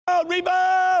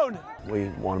Rebound! We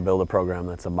want to build a program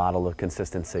that's a model of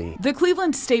consistency. The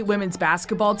Cleveland State women's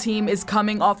basketball team is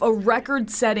coming off a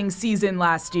record-setting season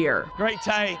last year. Great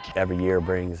take. Every year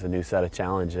brings a new set of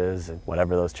challenges, and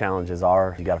whatever those challenges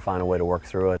are, you got to find a way to work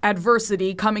through it.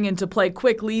 Adversity coming into play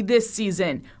quickly this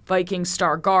season. Vikings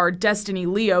star guard Destiny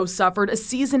Leo suffered a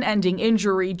season-ending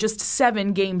injury just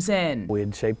 7 games in. We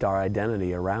had shaped our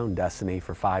identity around Destiny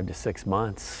for 5 to 6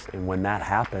 months, and when that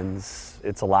happens,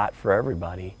 it's a lot for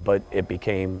everybody. But it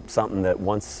became something that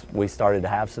once we started to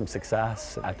have some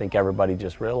success, I think everybody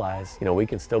just realized, we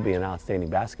can still be an outstanding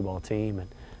basketball team,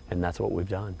 and that's what we've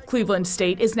done. Cleveland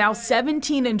State is now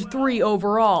 17-3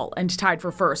 overall and tied for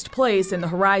first place in the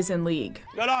Horizon League.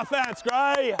 Good offense,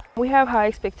 Gray! We have high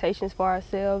expectations for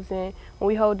ourselves, and when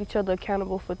we hold each other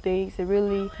accountable for things, it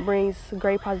really brings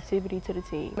great positivity to the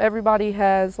team. Everybody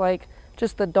has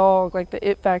just the dog, the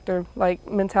it factor,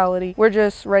 mentality. We're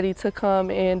just ready to come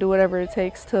and do whatever it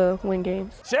takes to win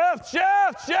games. Shift!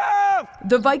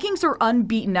 The Vikings are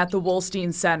unbeaten at the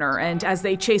Wolstein Center, and as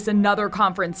they chase another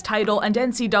conference title and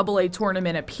NCAA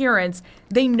tournament appearance,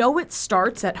 they know it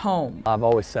starts at home. I've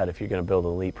always said if you're going to build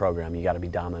an elite program, you got to be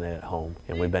dominant at home,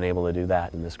 and we've been able to do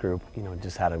that in this group.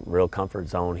 Just had a real comfort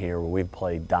zone here where we've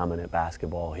played dominant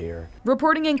basketball here.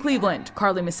 Reporting in Cleveland,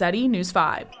 Carly Massetti, News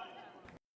 5.